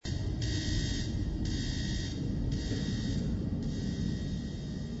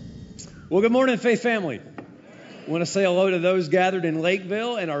Well, good morning, Faith Family. I want to say hello to those gathered in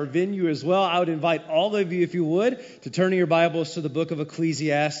Lakeville and our venue as well. I would invite all of you, if you would, to turn your Bibles to the book of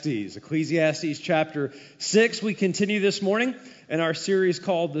Ecclesiastes. Ecclesiastes chapter 6. We continue this morning in our series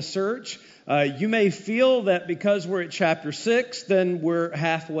called The Search. You may feel that because we're at chapter 6, then we're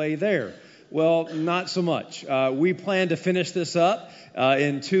halfway there. Well, not so much. We plan to finish this up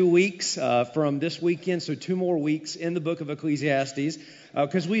in 2 weeks from this weekend, so 2 more weeks in the book of Ecclesiastes.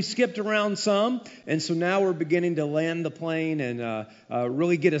 Because we skipped around some, and so now we're beginning to land the plane and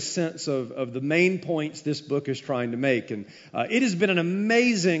really get a sense of the main points this book is trying to make. And it has been an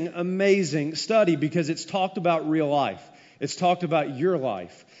amazing study because it's talked about real life. It's talked about your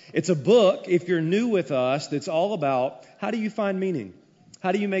life. It's a book, if you're new with us, that's all about how do you find meaning?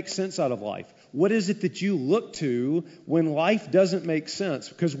 How do you make sense out of life? What is it that you look to when life doesn't make sense?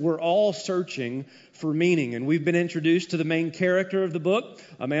 Because we're all searching for meaning. And we've been introduced to the main character of the book,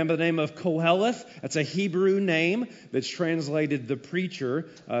 a man by the name of Koheleth. That's a Hebrew name that's translated the preacher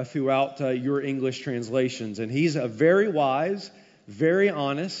throughout your English translations. And he's a very wise, very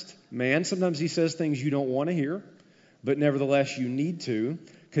honest man. Sometimes he says things you don't want to hear, but nevertheless you need to,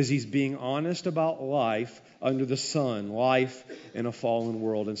 because he's being honest about life under the sun, life in a fallen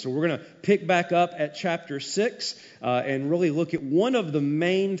world. And so we're going to pick back up at chapter 6 and really look at one of the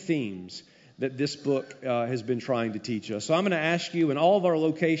main themes that this book has been trying to teach us. So I'm going to ask you in all of our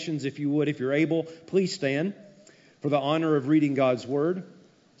locations, if you would, if you're able, please stand for the honor of reading God's Word.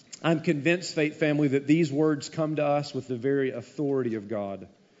 I'm convinced, Faith Family, that these words come to us with the very authority of God.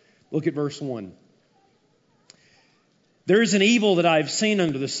 Look at verse 1. There is an evil that I have seen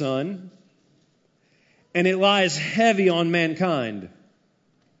under the sun, and it lies heavy on mankind.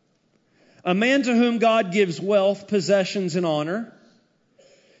 A man to whom God gives wealth, possessions, and honor,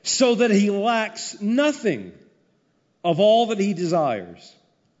 so that he lacks nothing of all that he desires.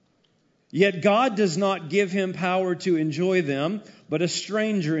 Yet God does not give him power to enjoy them, but a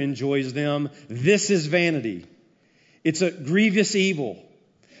stranger enjoys them. This is vanity. It's a grievous evil.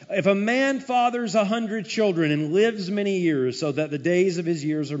 If a man fathers 100 children and lives many years, so that the days of his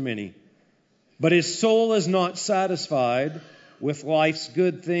years are many, but his soul is not satisfied with life's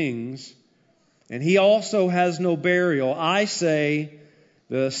good things, and he also has no burial, I say,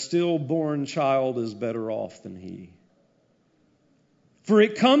 the stillborn child is better off than he. For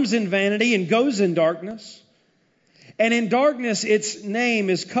it comes in vanity and goes in darkness, and in darkness its name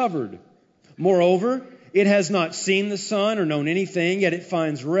is covered. Moreover, it has not seen the sun or known anything, yet it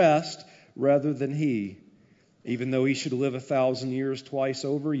finds rest rather than he. Even though he should live 1,000 years twice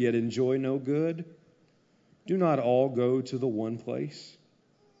over, yet enjoy no good. Do not all go to the one place?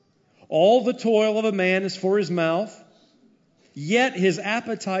 All the toil of a man is for his mouth, yet his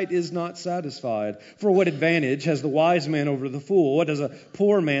appetite is not satisfied. For what advantage has the wise man over the fool? What does a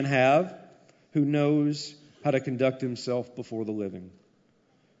poor man have who knows how to conduct himself before the living?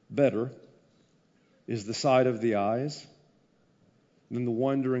 Better is the sight of the eyes than the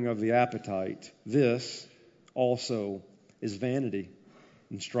wandering of the appetite. This also is vanity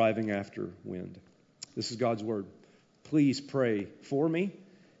and striving after wind. This is God's Word. Please pray for me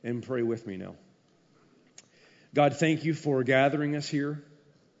and pray with me now. God, thank you for gathering us here.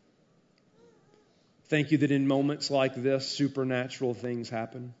 Thank you that in moments like this, supernatural things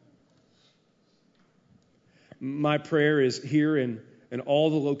happen. My prayer is here in all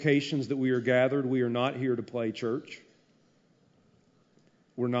the locations that we are gathered, we are not here to play church.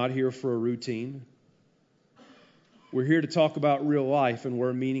 We're not here for a routine. We're here to talk about real life and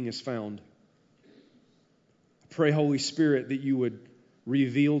where meaning is found. I pray, Holy Spirit, that you would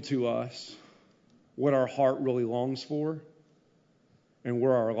reveal to us what our heart really longs for and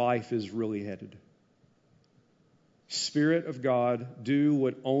where our life is really headed. Spirit of God, do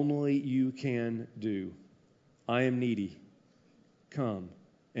what only you can do. I am needy. Come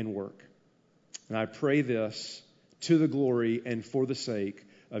and work. And I pray this to the glory and for the sake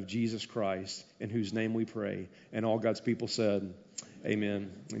of Jesus Christ, in whose name we pray. And all God's people said,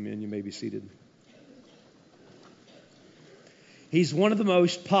 amen. Amen. You may be seated. He's one of the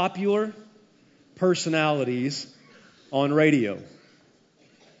most popular personalities on radio.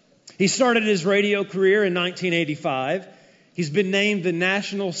 He started his radio career in 1985. He's been named the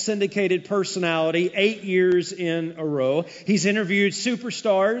National Syndicated Personality 8 years in a row. He's interviewed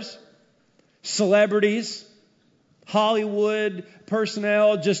superstars, celebrities, Hollywood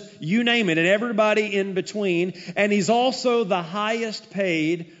personnel, just you name it, and everybody in between. And he's also the highest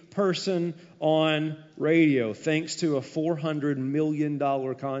paid person on radio, thanks to a $400 million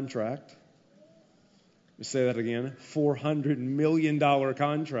contract. Let me say that again, $400 million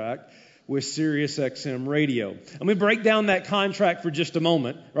contract with Sirius XM Radio. Let me break down that contract for just a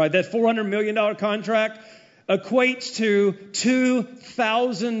moment. Right, that $400 million contract equates to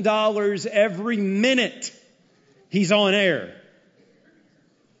 $2,000 every minute he's on air.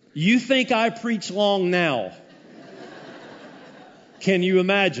 You think I preach long now? Can you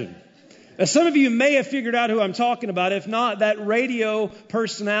imagine? Now, some of you may have figured out who I'm talking about. If not, that radio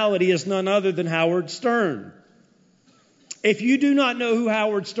personality is none other than Howard Stern. If you do not know who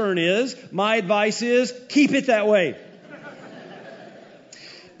Howard Stern is, my advice is keep it that way.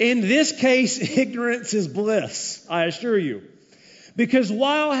 In this case, ignorance is bliss, I assure you. Because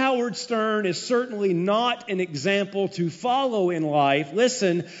while Howard Stern is certainly not an example to follow in life,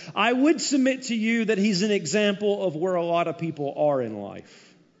 listen, I would submit to you that he's an example of where a lot of people are in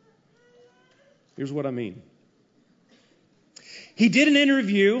life. Here's what I mean. He did an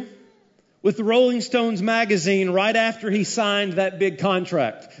interview with the Rolling Stones magazine right after he signed that big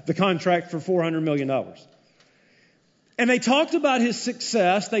contract, the contract for $400 million. And they talked about his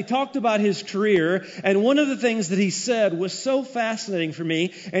success, they talked about his career, and one of the things that he said was so fascinating for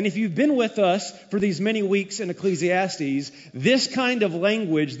me, and if you've been with us for these many weeks in Ecclesiastes, this kind of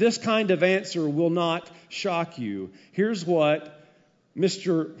language, this kind of answer will not shock you. Here's what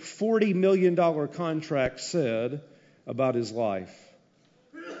Mr. $40 million contract said about his life.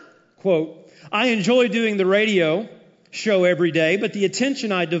 Quote, I enjoy doing the radio show every day, but the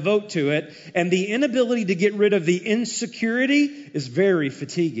attention I devote to it and the inability to get rid of the insecurity is very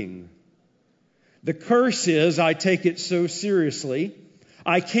fatiguing. The curse is I take it so seriously,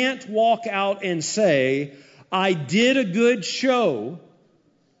 I can't walk out and say, I did a good show,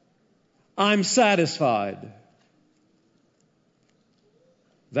 I'm satisfied.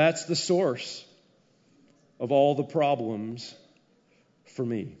 That's the source of all the problems for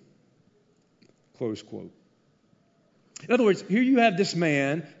me. Close quote. In other words, here you have this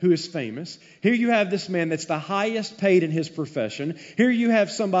man who is famous. Here you have this man that's the highest paid in his profession. Here you have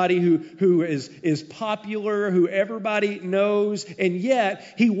somebody who is popular, who everybody knows, and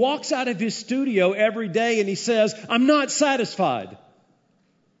yet he walks out of his studio every day and he says, I'm not satisfied.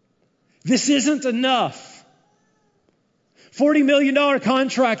 This isn't enough. $40 million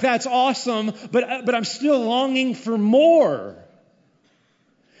contract, that's awesome, but I'm still longing for more.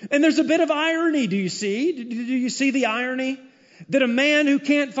 And there's a bit of irony, do you see? Do you see the irony? That a man who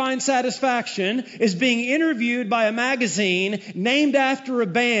can't find satisfaction is being interviewed by a magazine named after a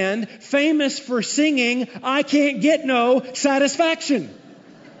band famous for singing, I can't get no satisfaction.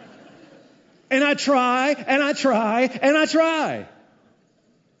 And I try, and I try, and I try.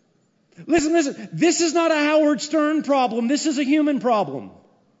 Listen, this is not a Howard Stern problem. This is a human problem.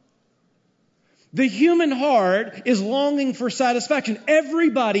 The human heart is longing for satisfaction.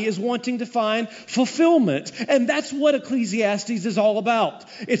 Everybody is wanting to find fulfillment. And that's what Ecclesiastes is all about.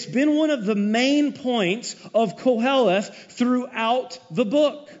 It's been one of the main points of Koheleth throughout the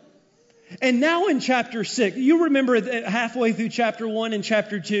book. And now in chapter 6, you remember that halfway through chapter 1 and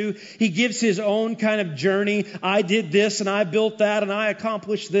chapter 2, he gives his own kind of journey. I did this and I built that and I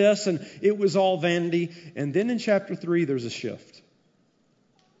accomplished this and it was all vanity. And then in chapter 3, there's a shift.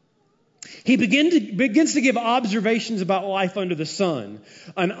 He begins to give observations about life under the sun,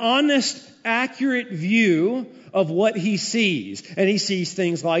 an honest, accurate view of what he sees. And he sees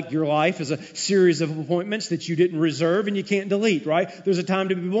things like your life as a series of appointments that you didn't reserve and you can't delete, right? There's a time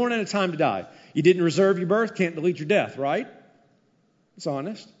to be born and a time to die. You didn't reserve your birth, can't delete your death, right? It's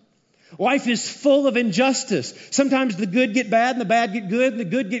honest. Life is full of injustice. Sometimes the good get bad and the bad get good and the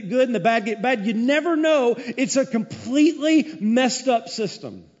good get good and the bad get bad. You never know. It's a completely messed up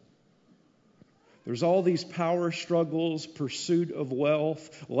system. There's all these power struggles, pursuit of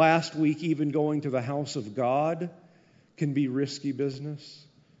wealth. Last week, even going to the house of God can be risky business.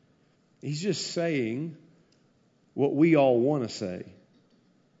 He's just saying what we all want to say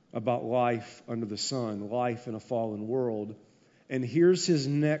about life under the sun, life in a fallen world. And here's his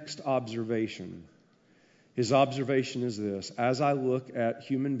next observation. His observation is this. As I look at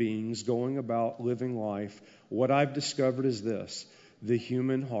human beings going about living life, what I've discovered is this. The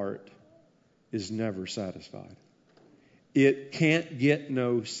human heart is never satisfied. It can't get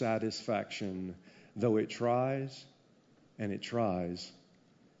no satisfaction, though it tries, and it tries,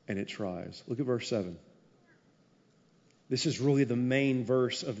 and it tries. Look at verse 7. This is really the main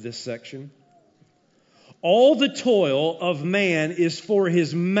verse of this section. All the toil of man is for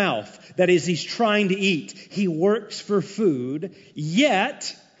his mouth. That is, he's trying to eat. He works for food,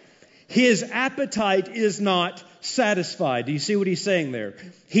 yet his appetite is not satisfied. Do you see what he's saying there?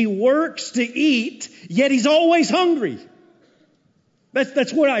 He works to eat, yet he's always hungry.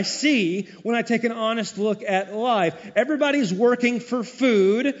 That's what I see when I take an honest look at life. Everybody's working for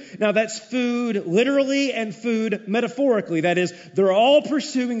food. Now that's food literally and food metaphorically. That is, they're all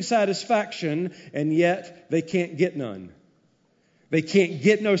pursuing satisfaction, and yet they can't get none. They can't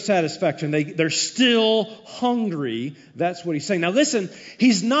get no satisfaction. They're still hungry. That's what he's saying. Now listen,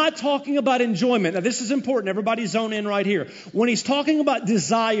 he's not talking about enjoyment. Now this is important. Everybody zone in right here. When he's talking about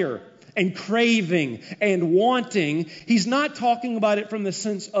desire and craving and wanting, he's not talking about it from the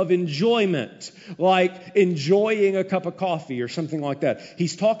sense of enjoyment, like enjoying a cup of coffee or something like that.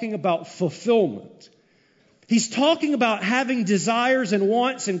 He's talking about fulfillment. He's talking about having desires and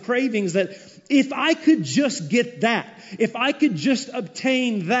wants and cravings that if I could just get that, if I could just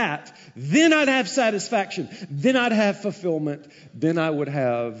obtain that, then I'd have satisfaction, then I'd have fulfillment, then I would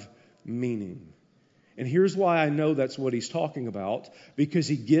have meaning. And here's why I know that's what he's talking about, because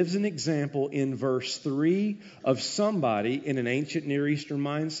he gives an example in verse 3 of somebody in an ancient Near Eastern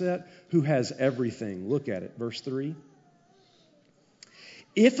mindset who has everything. Look at it, verse 3.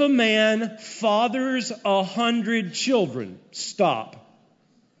 If a man fathers 100 children, stop.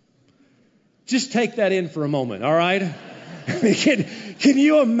 Just take that in for a moment, all right? Can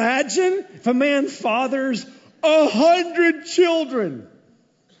you imagine if a man fathers 100 children?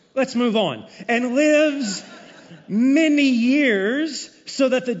 Let's move on. And lives many years, so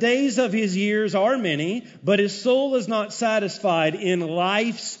that the days of his years are many, but his soul is not satisfied in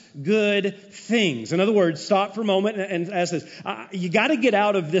life's good things. In other words, stop for a moment and ask this. You got to get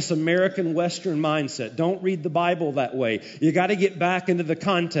out of this American Western mindset. Don't read the Bible that way. You got to get back into the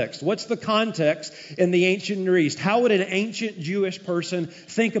context. What's the context in the ancient Near East? How would an ancient Jewish person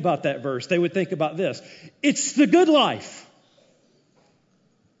think about that verse? They would think about this. It's the good life.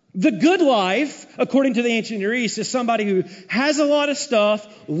 The good life, according to the ancient Near East, is somebody who has a lot of stuff,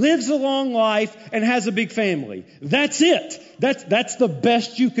 lives a long life, and has a big family. That's it. That's the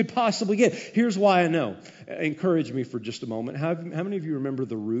best you could possibly get. Here's why I know. Encourage me for just a moment. How many of you remember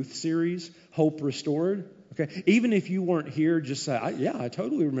the Ruth series, Hope Restored? Okay. Even if you weren't here, just say, I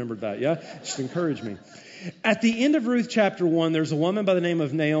totally remembered that. Yeah. Just encourage me. At the end of Ruth chapter 1, there's a woman by the name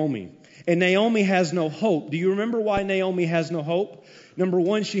of Naomi. And Naomi has no hope. Do you remember why Naomi has no hope? Number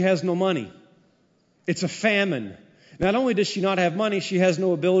one, she has no money. It's a famine. Not only does she not have money, she has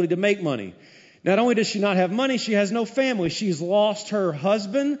no ability to make money. Not only does she not have money, she has no family. She's lost her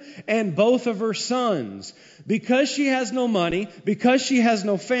husband and both of her sons. Because she has no money, because she has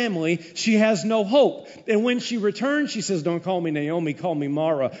no family, she has no hope. And when she returns, she says, don't call me Naomi, call me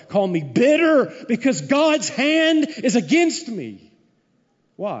Mara. Call me bitter, because God's hand is against me.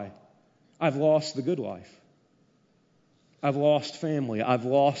 Why? I've lost the good life. I've lost family. I've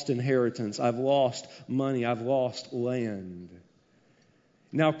lost inheritance. I've lost money. I've lost land.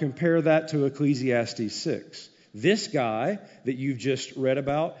 Now compare that to Ecclesiastes 6. This guy that you've just read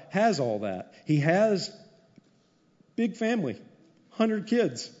about has all that. He has big family, 100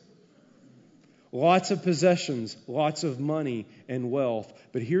 kids, lots of possessions, lots of money and wealth.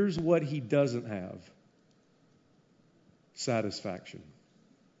 But here's what he doesn't have: satisfaction.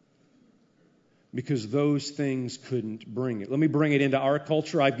 Because those things couldn't bring it. Let me bring it into our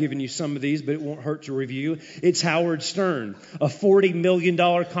culture. I've given you some of these, but it won't hurt to review. It's Howard Stern, a $40 million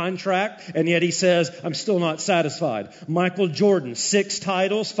contract, and yet he says, I'm still not satisfied. Michael Jordan, 6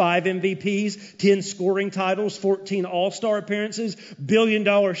 titles, 5 MVPs, 10 scoring titles, 14 All-Star appearances,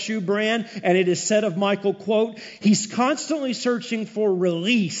 billion-dollar shoe brand, and it is said of Michael, quote, he's constantly searching for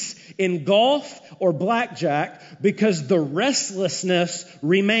release in golf or blackjack because the restlessness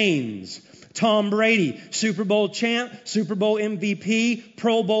remains. Tom Brady, Super Bowl champ, Super Bowl MVP,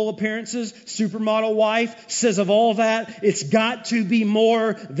 Pro Bowl appearances, supermodel wife, says of all that, it's got to be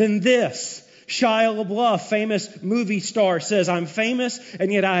more than this. Shia LaBeouf, famous movie star, says, I'm famous, and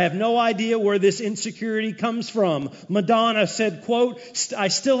yet I have no idea where this insecurity comes from. Madonna said, quote, I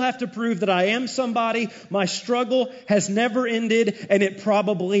still have to prove that I am somebody. My struggle has never ended, and it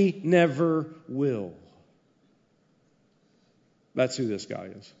probably never will. That's who this guy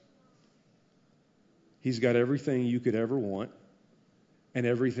is. He's got everything you could ever want, and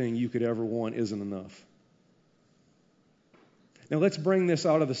everything you could ever want isn't enough. Now let's bring this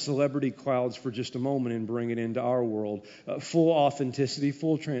out of the celebrity clouds for just a moment and bring it into our world. Full authenticity,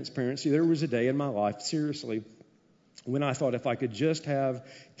 full transparency. There was a day in my life, seriously, when I thought if I could just have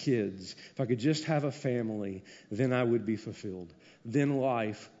kids, if I could just have a family, then I would be fulfilled. Then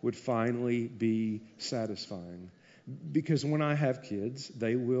life would finally be satisfying. Because when I have kids,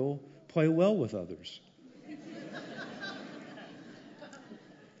 they will play well with others.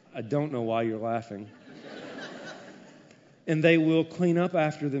 I don't know why you're laughing. And they will clean up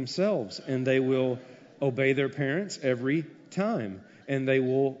after themselves, and they will obey their parents every time. and they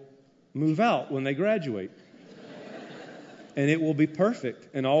will move out when they graduate. And it will be perfect,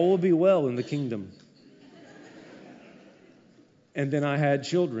 and all will be well in the kingdom. And then I had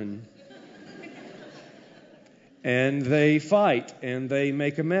children. And they fight, and they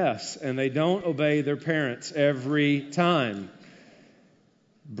make a mess, and they don't obey their parents every time,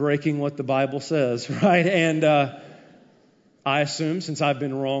 breaking what the Bible says, right? And I assume, since I've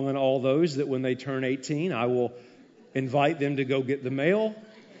been wrong on all those, that when they turn 18, I will invite them to go get the mail,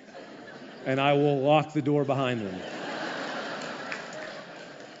 and I will lock the door behind them.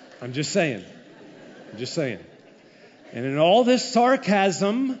 I'm just saying. And in all this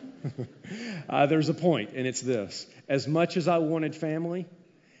sarcasm, there's a point, and it's this. As much as I wanted family,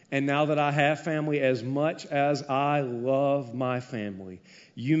 and now that I have family, as much as I love my family,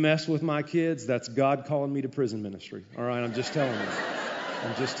 you mess with my kids, that's God calling me to prison ministry. All right, I'm just telling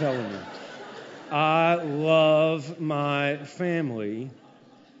you. I love my family,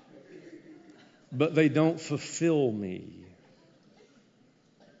 but they don't fulfill me.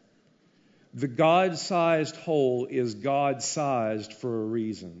 The God-sized hole is God-sized for a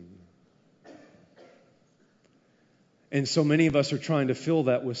reason. And so many of us are trying to fill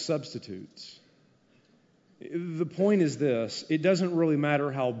that with substitutes. The point is this: it doesn't really matter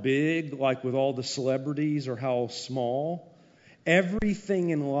how big, like with all the celebrities, or how small. Everything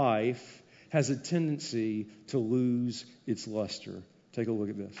in life has a tendency to lose its luster. Take a look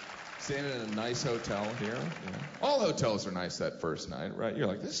at this. Staying in a nice hotel here. Yeah. All hotels are nice that first night, right? You're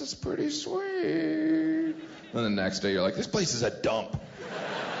like, this is pretty sweet. Then the next day you're like, this place is a dump.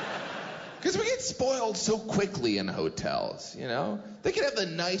 Because we get spoiled so quickly in hotels, you know? They can have the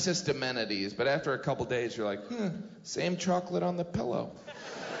nicest amenities, but after a couple days you're like, same chocolate on the pillow.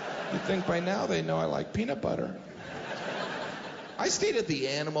 You'd think by now they know I like peanut butter. I stayed at the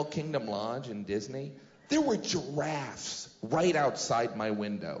Animal Kingdom Lodge in Disney. There were giraffes right outside my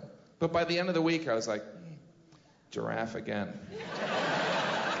window. But by the end of the week, I was like, giraffe again.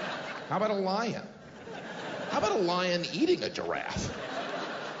 How about a lion? How about a lion eating a giraffe?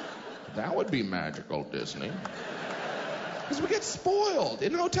 That would be magical, Disney. Because we get spoiled.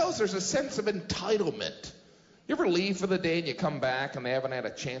 In hotels, there's a sense of entitlement. You ever leave for the day and you come back and they haven't had a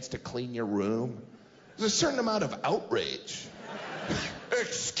chance to clean your room? There's a certain amount of outrage.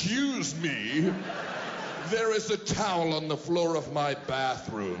 Excuse me. There is a towel on the floor of my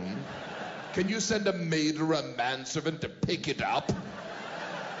bathroom. Can you send a maid or a manservant to pick it up?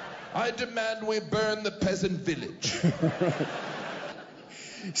 I demand we burn the peasant village.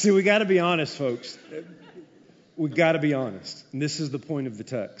 See, we got to be honest, folks. We got to be honest. And this is the point of the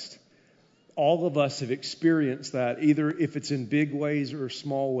text. All of us have experienced that, either if it's in big ways or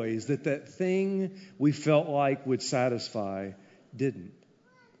small ways, that thing we felt like would satisfy didn't.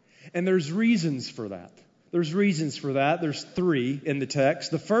 And there's reasons for that. There's three in the text.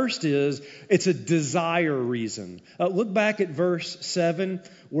 The first is, it's a desire reason. Look back at verse 7,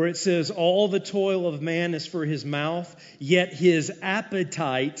 where it says, all the toil of man is for his mouth, yet his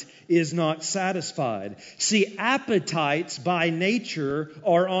appetite is not satisfied. See, appetites by nature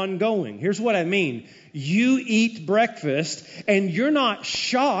are ongoing. Here's what I mean. You eat breakfast, and you're not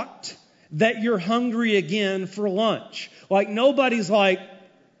shocked that you're hungry again for lunch. Like, nobody's like,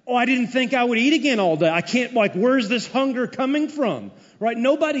 oh, I didn't think I would eat again all day. I can't, where's this hunger coming from? Right?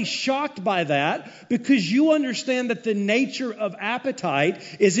 Nobody's shocked by that, because you understand that the nature of appetite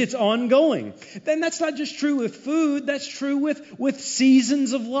is it's ongoing. Then that's not just true with food, that's true with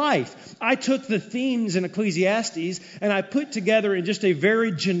seasons of life. I took the themes in Ecclesiastes and I put together in just a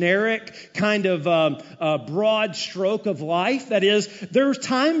very generic kind of broad stroke of life. That is, there's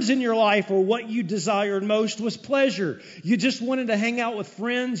times in your life where what you desired most was pleasure. You just wanted to hang out with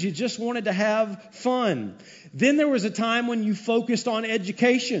friends. You just wanted to have fun. Then there was a time when you focused on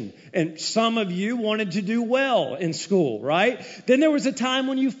education, and some of you wanted to do well in school, right? Then there was a time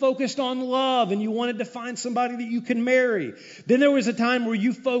when you focused on love and you wanted to find somebody that you can marry. Then there was a time where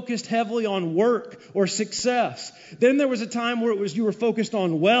you focused heavily on work or success. Then there was a time where you were focused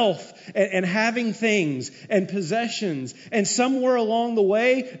on wealth and having things and possessions. And somewhere along the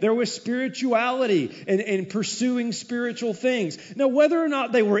way, there was spirituality and pursuing spiritual things. Now, whether or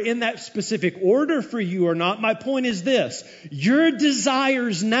not they were in that specific order for you or not, my point is this: your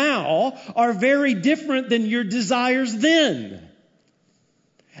desires now are very different than your desires then.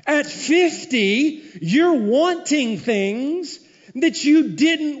 At 50, you're wanting things that you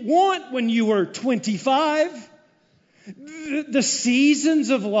didn't want when you were 25. The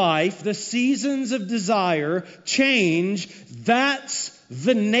seasons of life, the seasons of desire change. That's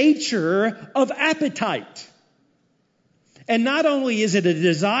the nature of appetite. And not only is it a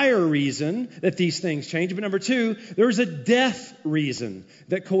desire reason that these things change, but number two, there's a death reason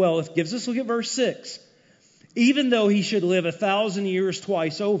that Qoheleth gives us. Look at verse 6. Even though he should live 1,000 years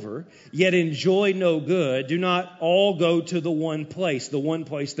twice over, yet enjoy no good, do not all go to the one place. The one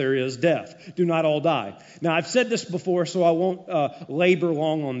place there is death. Do not all die. Now, I've said this before, so I won't labor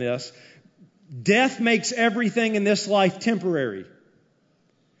long on this. Death makes everything in this life temporary.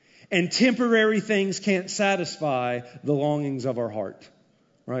 And temporary things can't satisfy the longings of our heart.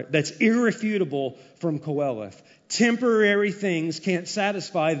 Right? That's irrefutable from Qoheleth. Temporary things can't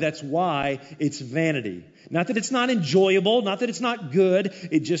satisfy. That's why it's vanity. Not that it's not enjoyable, not that it's not good.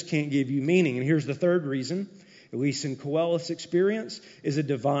 It just can't give you meaning. And here's the third reason, at least in Qoheleth's experience, is a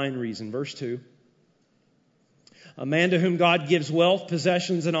divine reason. Verse 2. A man to whom God gives wealth,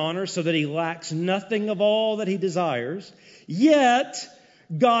 possessions, and honor, so that he lacks nothing of all that he desires. Yet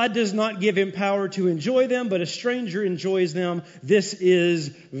God does not give him power to enjoy them, but a stranger enjoys them. This is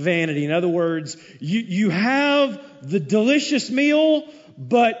vanity. In other words, you have the delicious meal,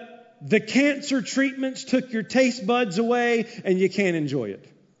 but the cancer treatments took your taste buds away and you can't enjoy it.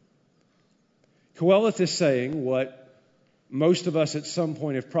 Qoheleth is saying what most of us at some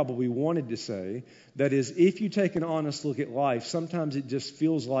point have probably wanted to say. That is, if you take an honest look at life, sometimes it just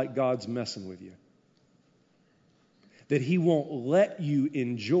feels like God's messing with you. That He won't let you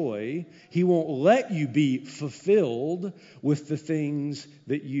enjoy, He won't let you be fulfilled with the things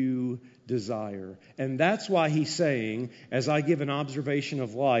that you desire. And that's why He's saying, as I give an observation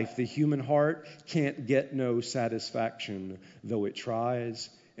of life, the human heart can't get no satisfaction, though it tries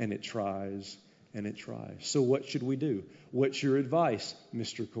and it tries and it tries. So what should we do? What's your advice,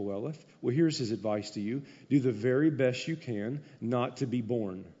 Mr. Qoheleth? Well, here's his advice to you. Do the very best you can not to be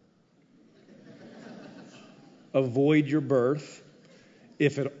born. Avoid your birth,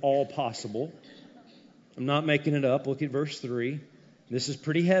 if at all possible. I'm not making it up. Look at verse 3. This is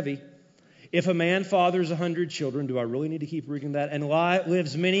pretty heavy. If a man fathers 100 children, do I really need to keep reading that? And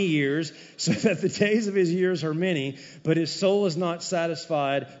lives many years, so that the days of his years are many, but his soul is not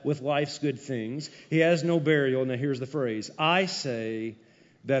satisfied with life's good things. He has no burial. Now here's the phrase. I say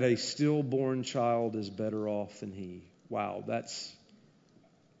that a stillborn child is better off than he. Wow, that's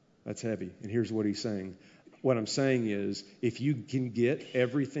heavy. And here's what he's saying. What I'm saying is, if you can get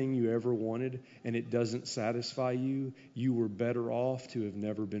everything you ever wanted and it doesn't satisfy you, you were better off to have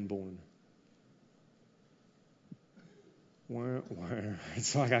never been born.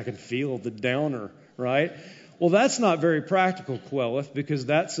 It's like I can feel the downer, right? Well, that's not very practical, Qoheleth, because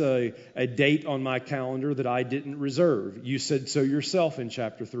that's a date on my calendar that I didn't reserve. You said so yourself in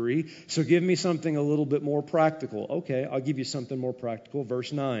chapter 3. So give me something a little bit more practical. Okay, I'll give you something more practical.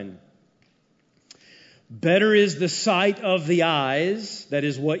 Verse 9. Better is the sight of the eyes, that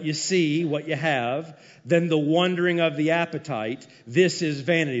is what you see, what you have, than the wandering of the appetite. This is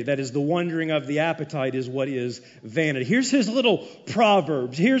vanity. That is, the wandering of the appetite is what is vanity. Here's his little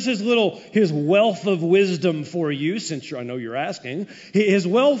proverbs. Here's his wealth of wisdom for you, since I know you're asking. His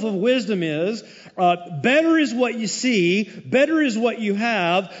wealth of wisdom is, better is what you see, better is what you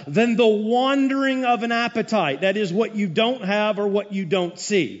have, than the wandering of an appetite. That is what you don't have or what you don't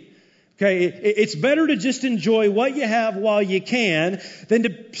see. Okay, it's better to just enjoy what you have while you can than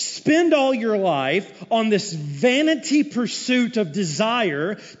to spend all your life on this vanity pursuit of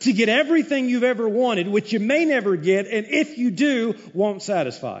desire to get everything you've ever wanted, which you may never get, and if you do, won't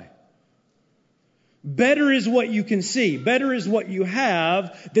satisfy. Better is what you can see. Better is what you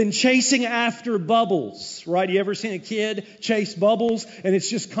have than chasing after bubbles, right? You ever seen a kid chase bubbles and it's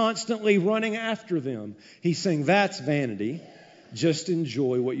just constantly running after them? He's saying that's vanity. Just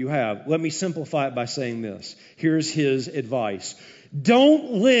enjoy what you have. Let me simplify it by saying this. Here's his advice. Don't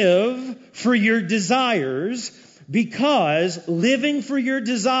live for your desires, because living for your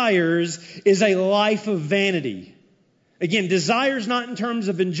desires is a life of vanity. Again, desires not in terms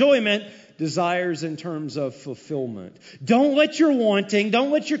of enjoyment, desires in terms of fulfillment. Don't let your wanting,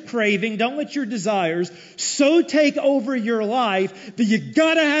 don't let your craving, don't let your desires so take over your life that you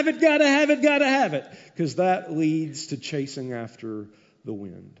gotta have it. Because that leads to chasing after the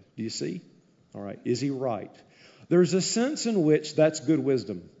wind. Do you see? All right. Is he right? There's a sense in which that's good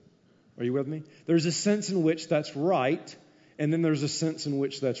wisdom. Are you with me? There's a sense in which that's right, and then there's a sense in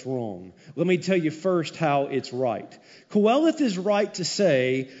which that's wrong. Let me tell you first how it's right. Qoheleth is right to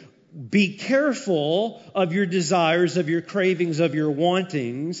say, be careful of your desires, of your cravings, of your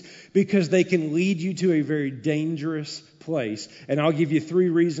wantings, because they can lead you to a very dangerous place. And I'll give you 3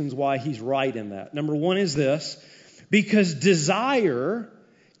 reasons why he's right in that. Number 1 is this: because desire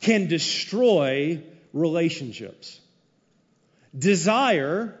can destroy relationships.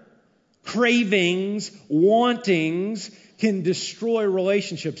 Desire cravings, wantings can destroy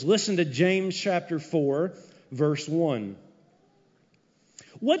relationships. Listen to James chapter 4, verse 1.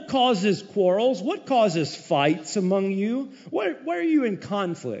 What causes quarrels? What causes fights among you? Why are you in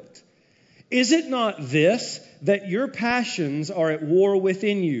conflict? Is it not this, that your passions are at war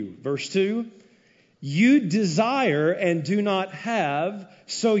within you? Verse 2. You desire and do not have,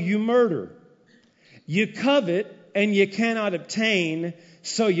 so you murder. You covet and you cannot obtain,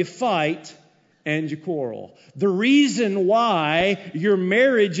 so you fight and you quarrel. The reason why your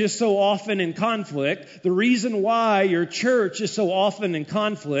marriage is so often in conflict, the reason why your church is so often in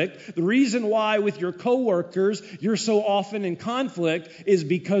conflict, the reason why with your coworkers you're so often in conflict is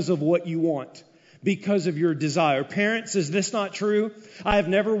because of what you want, because of your desire. Parents, is this not true? I have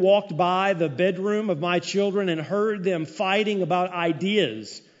never walked by the bedroom of my children and heard them fighting about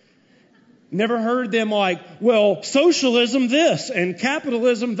ideas. Never heard them like, well, socialism this and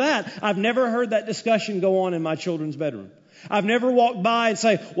capitalism that. I've never heard that discussion go on in my children's bedroom. I've never walked by and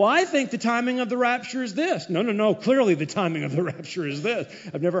say, well, I think the timing of the rapture is this. No. Clearly the timing of the rapture is this.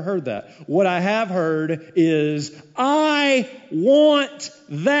 I've never heard that. What I have heard is, I want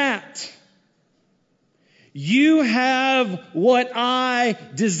that. You have what I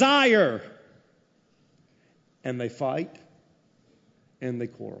desire. And they fight and they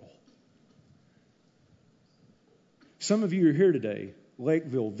quarrel. Some of you are here today,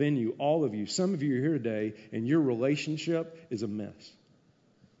 Lakeville, Venue, all of you. Some of you are here today, and your relationship is a mess.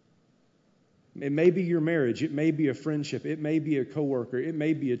 It may be your marriage. It may be a friendship. It may be a coworker. It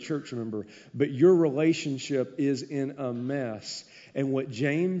may be a church member. But your relationship is in a mess. And what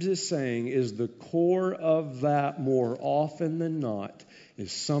James is saying is the core of that, more often than not,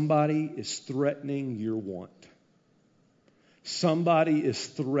 is somebody is threatening your want. Somebody is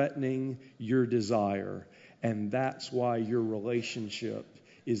threatening your desire. And that's why your relationship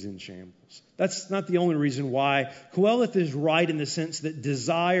is in shambles. That's not the only reason why. Qoheleth is right in the sense that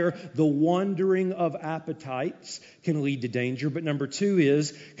desire, the wandering of appetites, can lead to danger. But number two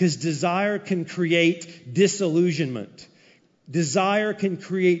is because desire can create disillusionment. Desire can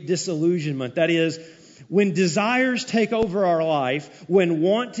create disillusionment. That is, when desires take over our life, when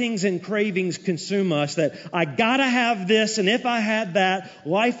wantings and cravings consume us, that I gotta have this, and if I had that,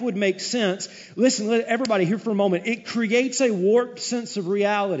 life would make sense. Listen, everybody here for a moment. It creates a warped sense of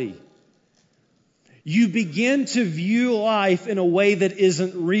reality. You begin to view life in a way that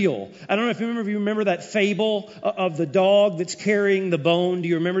isn't real. I don't know if you remember that fable of the dog that's carrying the bone. Do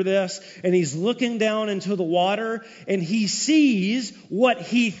you remember this? And he's looking down into the water and he sees what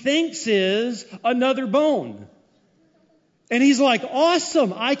he thinks is another bone. And he's like,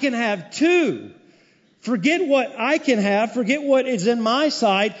 awesome, I can have two. Forget what I can have. Forget what is in my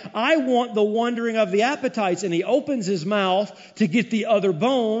sight. I want the wandering of the appetites. And he opens his mouth to get the other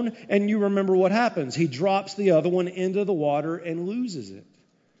bone. And you remember what happens. He drops the other one into the water and loses it.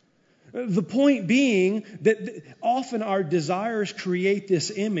 The point being that often our desires create this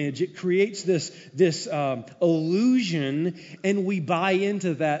image. It creates this illusion, and we buy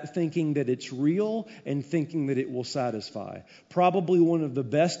into that thinking that it's real and thinking that it will satisfy. Probably one of the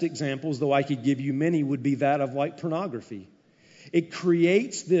best examples, though I could give you many, would be that of like pornography. It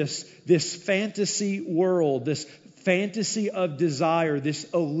creates this fantasy world, this fantasy of desire, this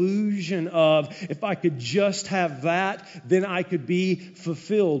illusion of if I could just have that, then I could be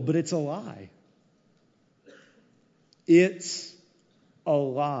fulfilled. But it's a lie. It's a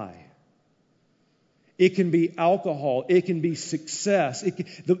lie. It can be alcohol. It can be success.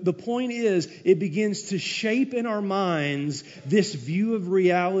 The point is, it begins to shape in our minds this view of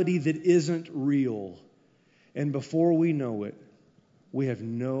reality that isn't real. And before we know it, we have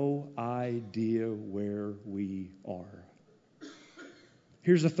no idea where we are.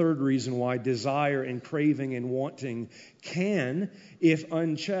 Here's the third reason why desire and craving and wanting can, if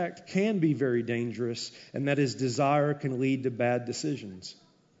unchecked, can be very dangerous, and that is desire can lead to bad decisions.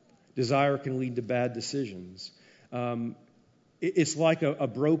 Desire can lead to bad decisions. It's like a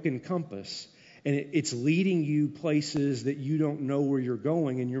broken compass, and it's leading you places that you don't know where you're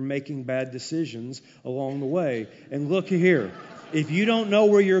going, and you're making bad decisions along the way. And look here. If you don't know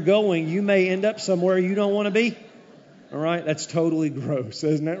where you're going, you may end up somewhere you don't want to be. All right? That's totally gross,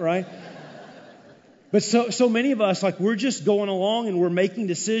 isn't it, right? But so many of us, like, we're just going along and we're making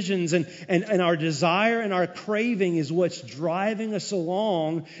decisions, and our desire and our craving is what's driving us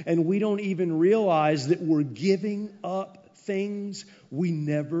along, and we don't even realize that we're giving up things we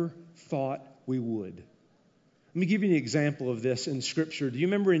never thought we would. Let me give you an example of this in Scripture. Do you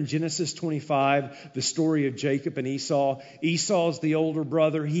remember in Genesis 25, the story of Jacob and Esau? Esau's the older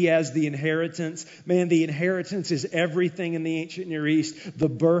brother. He has the inheritance. Man, the inheritance is everything in the ancient Near East, the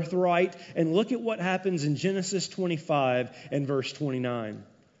birthright. And look at what happens in Genesis 25 and verse 29.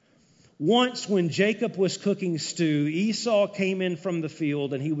 Once when Jacob was cooking stew, Esau came in from the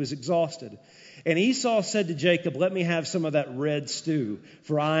field and he was exhausted. And Esau said to Jacob, "Let me have some of that red stew,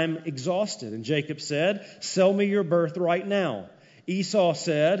 for I'm exhausted." And Jacob said, "Sell me your birthright now." Esau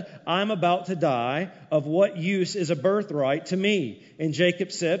said, "I'm about to die. Of what use is a birthright to me?" And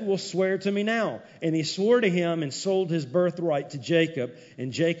Jacob said, "Well, swear to me now." And he swore to him and sold his birthright to Jacob.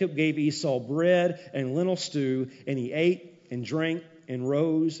 And Jacob gave Esau bread and lentil stew, and he ate and drank and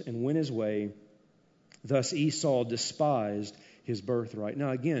rose and went his way. Thus Esau despised his birthright.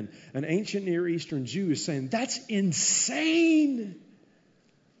 Now again, an ancient Near Eastern Jew is saying, that's insane.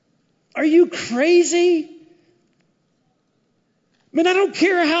 Are you crazy? Man, I don't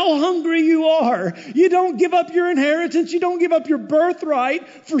care how hungry you are. You don't give up your inheritance. You don't give up your birthright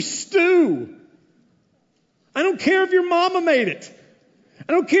for stew. I don't care if your mama made it.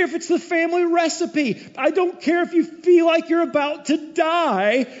 I don't care if it's the family recipe. I don't care if you feel like you're about to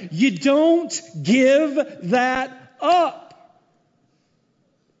die. You don't give that up.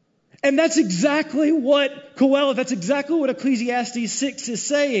 And that's exactly what that's exactly what Ecclesiastes 6 is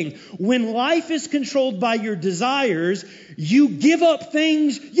saying. When life is controlled by your desires, you give up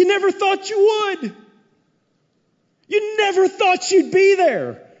things you never thought you would. You never thought you'd be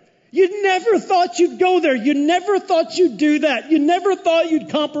there. You never thought you'd go there. You never thought you'd do that. You never thought you'd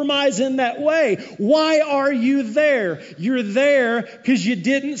compromise in that way. Why are you there? You're there because you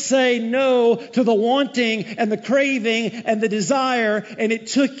didn't say no to the wanting and the craving and the desire, and it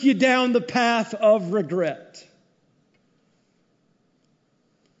took you down the path of regret.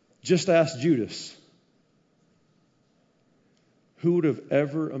 Just ask Judas. Who would have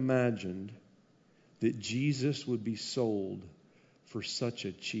ever imagined that Jesus would be sold for such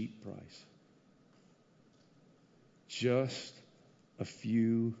a cheap price? Just a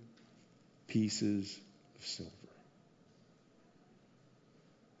few pieces of silver.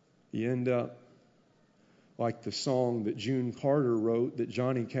 You end up like the song that June Carter wrote that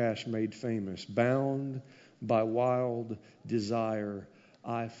Johnny Cash made famous. Bound by wild desire,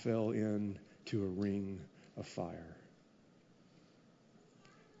 I fell into a ring of fire.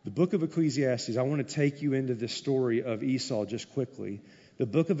 The book of Ecclesiastes, I want to take you into this story of Esau just quickly. The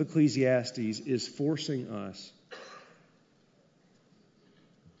book of Ecclesiastes is forcing us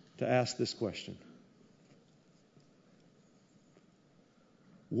to ask this question.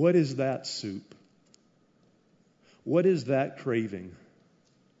 What is that soup? What is that craving?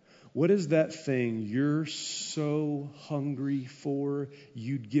 What is that thing you're so hungry for,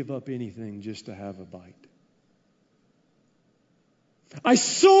 you'd give up anything just to have a bite? I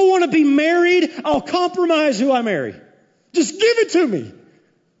so want to be married, I'll compromise who I marry. Just give it to me.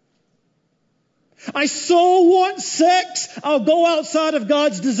 I so want sex, I'll go outside of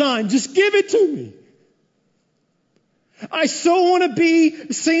God's design. Just give it to me. I so want to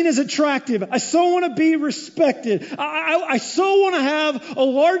be seen as attractive. I so want to be respected. I so want to have a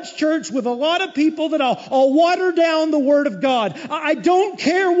large church with a lot of people that I'll water down the Word of God. I don't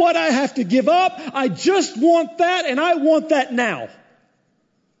care what I have to give up. I just want that, and I want that now.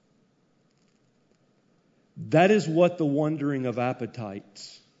 That is what the wandering of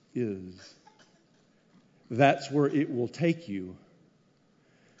appetites is. That's where it will take you,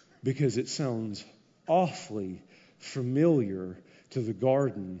 because it sounds awfully familiar to the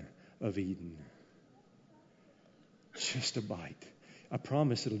Garden of Eden. Just a bite. I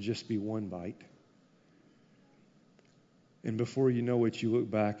promise it'll just be one bite. And before you know it, you look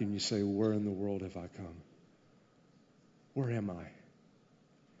back and you say, where in the world have I come? Where am I?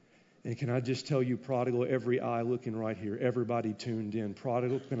 And can I just tell you, prodigal, every eye looking right here, everybody tuned in.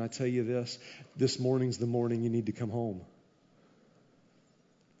 Prodigal, can I tell you this? This morning's the morning you need to come home.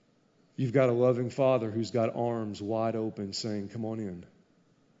 You've got a loving Father who's got arms wide open saying, come on in.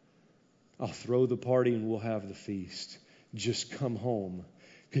 I'll throw the party and we'll have the feast. Just come home,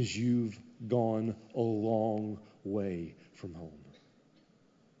 because you've gone a long way from home.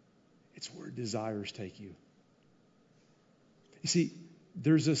 It's where desires take you. You see,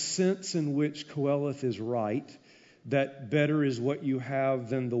 there's a sense in which Qoheleth is right, that better is what you have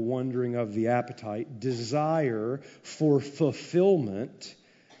than the wandering of the appetite. Desire for fulfillment,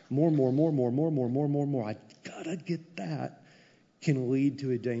 more. I gotta get that, can lead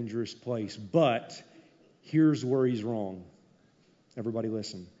to a dangerous place. But here's where he's wrong. Everybody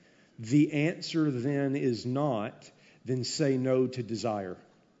listen. The answer then is not, then say no to desire.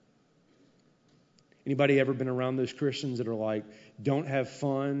 Anybody ever been around those Christians that are like, don't have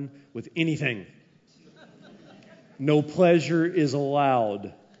fun with anything? No pleasure is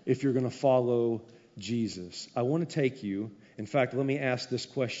allowed if you're going to follow Jesus. I want to take you, in fact, let me ask this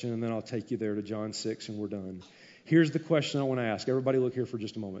question and then I'll take you there to John 6 and we're done. Here's the question I want to ask. Everybody look here for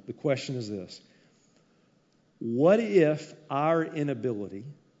just a moment. The question is this. What if our inability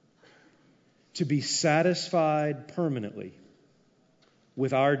to be satisfied permanently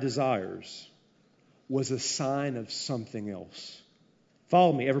with our desires was a sign of something else?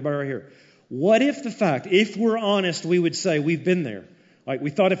 Follow me, everybody right here. What if the fact, if we're honest, we would say we've been there. Like we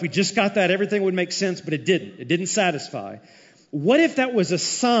thought if we just got that, everything would make sense, but it didn't. It didn't satisfy. What if that was a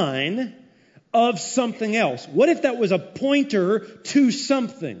sign of something else? What if that was a pointer to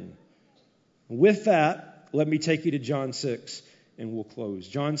something? With that, let me take you to John 6 and we'll close.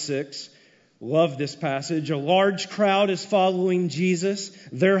 John 6, love this passage. A large crowd is following Jesus.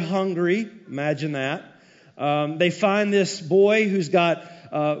 They're hungry. Imagine that. They find this boy who's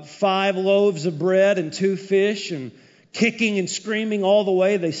got 5 loaves of bread and 2 fish and kicking and screaming all the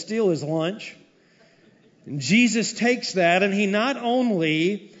way. They steal his lunch. And Jesus takes that and he not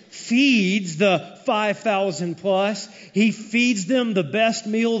only feeds the 5,000 plus, he feeds them the best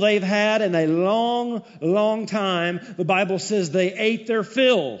meal they've had in a long, long time. The Bible says they ate their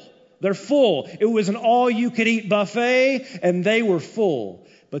fill. They're full. It was an all-you-could-eat buffet, and they were full.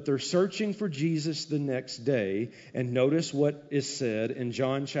 But they're searching for Jesus the next day. And notice what is said in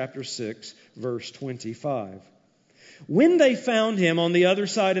John chapter 6, verse 25. When they found him on the other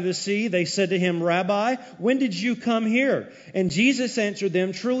side of the sea, they said to him, Rabbi, when did you come here? And Jesus answered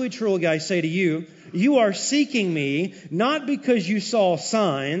them, Truly, truly, I say to you, you are seeking me, not because you saw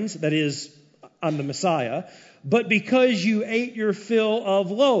signs, that is, I'm the Messiah, but because you ate your fill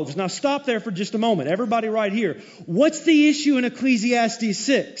of loaves. Now stop there for just a moment. Everybody right here. What's the issue in Ecclesiastes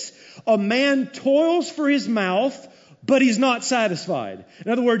 6? A man toils for his mouth, but he's not satisfied.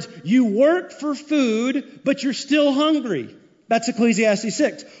 In other words, you work for food, but you're still hungry. That's Ecclesiastes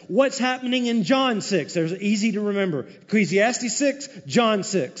 6. What's happening in John 6? There's easy to remember. Ecclesiastes 6, John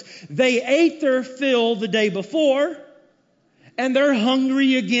 6. They ate their fill the day before, and they're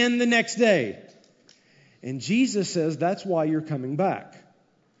hungry again the next day. And Jesus says, that's why you're coming back.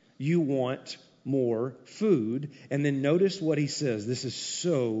 You want more food. And then notice what he says. This is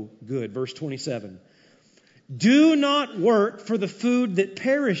so good. Verse 27. Do not work for the food that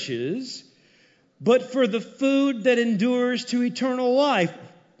perishes, but for the food that endures to eternal life.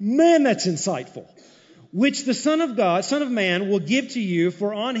 Man, that's insightful. Which the Son of Man, will give to you,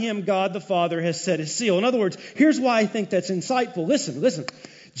 for on him God the Father has set his seal. In other words, here's why I think that's insightful. Listen.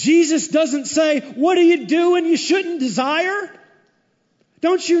 Jesus doesn't say, what do you do when you shouldn't desire?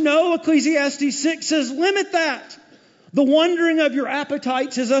 Don't you know Ecclesiastes 6 says, limit that. The wandering of your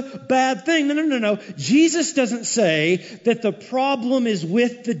appetites is a bad thing. No. Jesus doesn't say that the problem is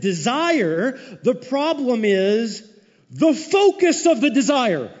with the desire. The problem is the focus of the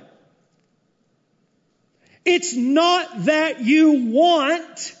desire. It's not that you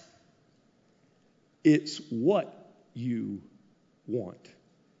want. It's what you want.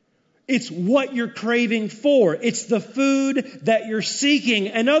 It's what you're craving for. It's the food that you're seeking.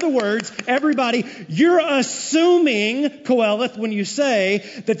 In other words, everybody, you're assuming, Koheleth, when you say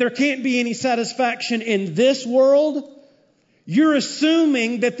that there can't be any satisfaction in this world, you're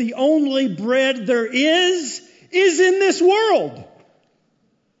assuming that the only bread there is in this world.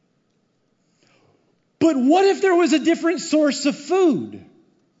 But what if there was a different source of food?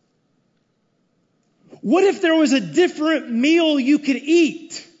 What if there was a different meal you could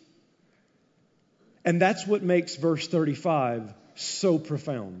eat? And that's what makes verse 35 so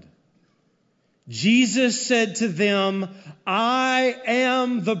profound. Jesus said to them, I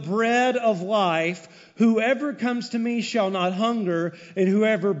am the bread of life. Whoever comes to me shall not hunger, and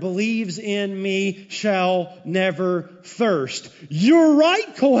whoever believes in me shall never thirst. You're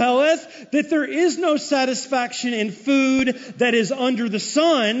right, Koheleth, that there is no satisfaction in food that is under the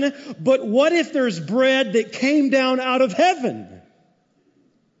sun. But what if there's bread that came down out of heaven?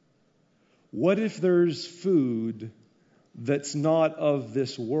 What if there's food that's not of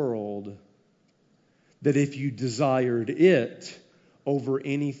this world, that if you desired it over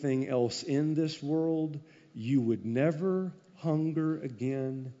anything else in this world, you would never hunger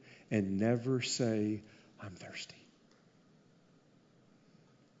again and never say, I'm thirsty?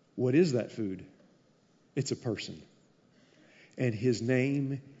 What is that food? It's a person. And his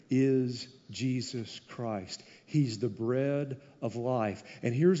name is Jesus Christ. He's the bread of life.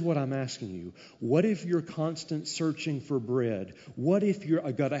 And here's what I'm asking you. What if you're constant searching for bread? What if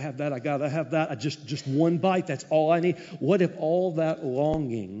I gotta have that, just one bite, that's all I need? What if all that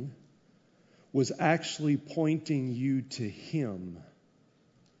longing was actually pointing you to Him.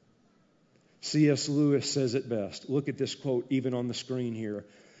 C.S. Lewis says it best. Look at this quote even on the screen here.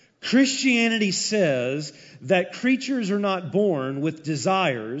 Christianity says that creatures are not born with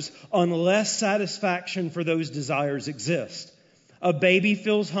desires unless satisfaction for those desires exists. A baby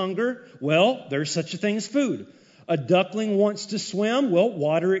feels hunger. Well, there's such a thing as food. A duckling wants to swim. Well,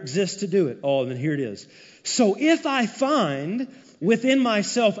 water exists to do it. Oh, and then here it is. So if I find within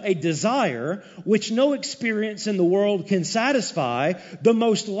myself a desire which no experience in the world can satisfy, the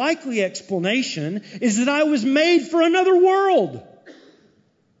most likely explanation is that I was made for another world.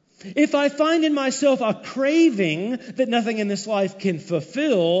 If I find in myself a craving that nothing in this life can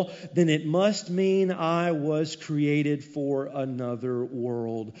fulfill, then it must mean I was created for another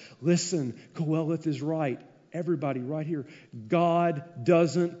world. Listen, Coeleth is right. Everybody right here. God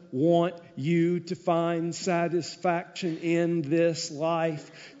doesn't want you to find satisfaction in this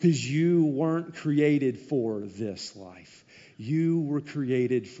life because you weren't created for this life. You were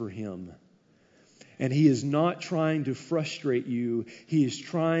created for Him. And He is not trying to frustrate you. He is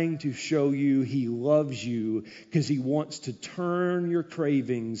trying to show you He loves you because He wants to turn your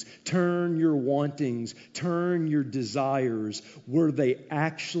cravings, turn your wantings, turn your desires where they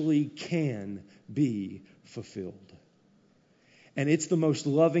actually can be fulfilled. And it's the most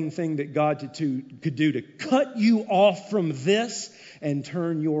loving thing that God could do to cut you off from this and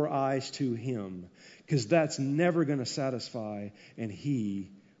turn your eyes to Him, because that's never going to satisfy, and He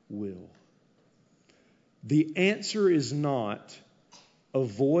will. The answer is not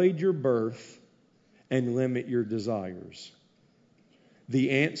avoid your birth and limit your desires. The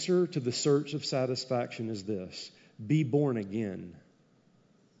answer to the search of satisfaction is this: be born again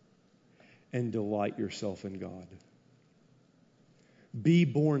and delight yourself in God. Be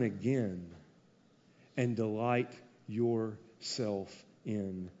born again and delight yourself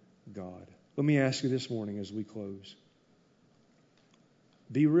in God. Let me ask you this morning as we close.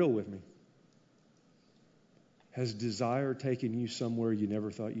 Be real with me. Has desire taken you somewhere you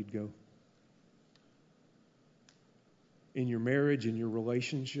never thought you'd go? In your marriage, in your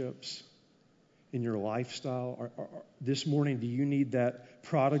relationships, in your lifestyle? This morning, do you need that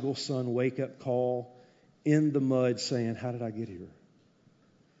prodigal son wake-up call in the mud saying, how did I get here?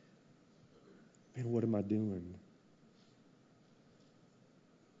 Man, what am I doing?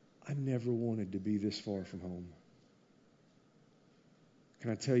 I never wanted to be this far from home.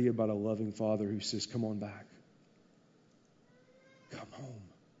 Can I tell you about a loving Father who says, come on back. Come home.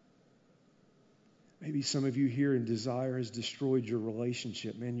 Maybe some of you here in desire has destroyed your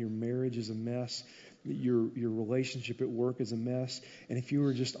relationship. Man, your marriage is a mess. Your relationship at work is a mess. And if you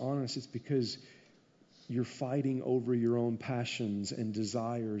were just honest, it's because you're fighting over your own passions and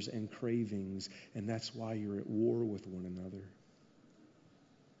desires and cravings. And that's why you're at war with one another.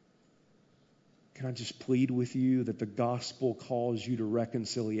 Can I just plead with you that the gospel calls you to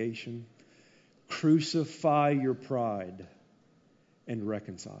reconciliation? Crucify your pride and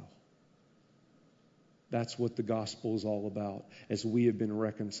reconcile. That's what the gospel is all about, as we have been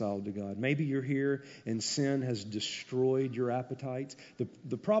reconciled to God. Maybe you're here and sin has destroyed your appetites.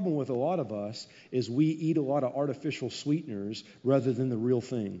 The problem with a lot of us is we eat a lot of artificial sweeteners rather than the real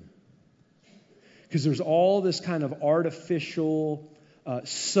thing. Because there's all this kind of artificial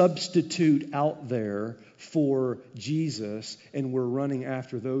substitute out there for Jesus, and we're running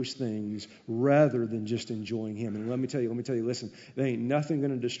after those things rather than just enjoying Him. And let me tell you, listen, there ain't nothing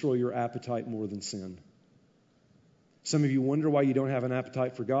going to destroy your appetite more than sin. Some of you wonder why you don't have an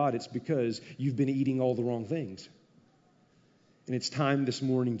appetite for God. It's because you've been eating all the wrong things. And it's time this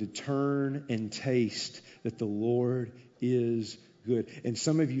morning to turn and taste that the Lord is good. And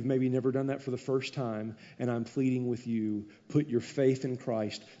some of you have maybe never done that for the first time, and I'm pleading with you, put your faith in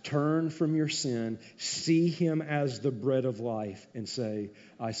Christ. Turn from your sin, see Him as the bread of life, and say,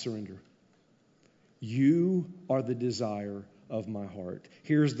 I surrender. You are the desire of my heart.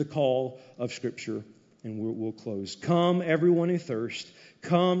 Here's the call of Scripture, and we'll close. Come, everyone who thirsts,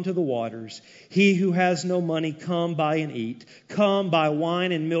 come to the waters. He who has no money, come buy and eat. Come buy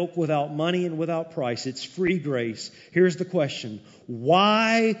wine and milk without money and without price. It's free grace. Here's the question.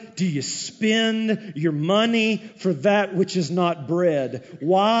 Why do you spend your money for that which is not bread?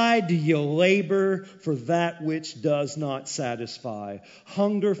 Why do you labor for that which does not satisfy?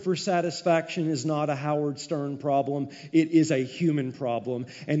 Hunger for satisfaction is not a Howard Stern problem. It is a human problem.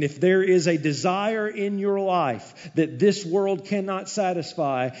 And if there is a desire in your life that this world cannot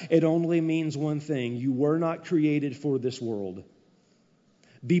satisfy, it only means one thing. You were not created for this world.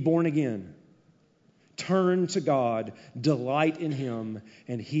 Be born again. Turn to God, delight in Him,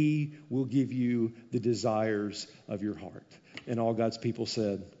 and He will give you the desires of your heart. And all God's people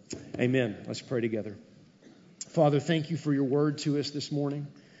said, amen. Let's pray together. Father, thank you for your word to us this morning.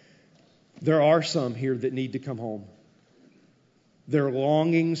 There are some here that need to come home. Their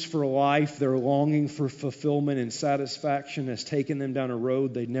longings for life, their longing for fulfillment and satisfaction has taken them down a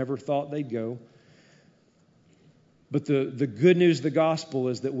road they never thought they'd go. But the good news of the gospel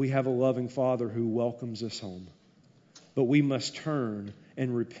is that we have a loving Father who welcomes us home. But we must turn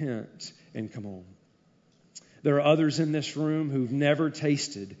and repent and come home. There are others in this room who've never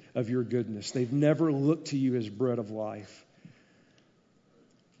tasted of your goodness. They've never looked to you as bread of life.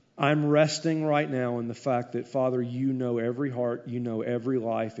 I'm resting right now in the fact that, Father, you know every heart, you know every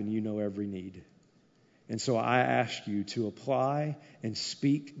life, and you know every need. And so I ask you to apply and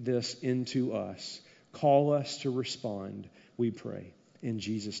speak this into us. Call us to respond, we pray. In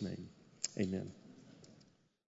Jesus' name, amen.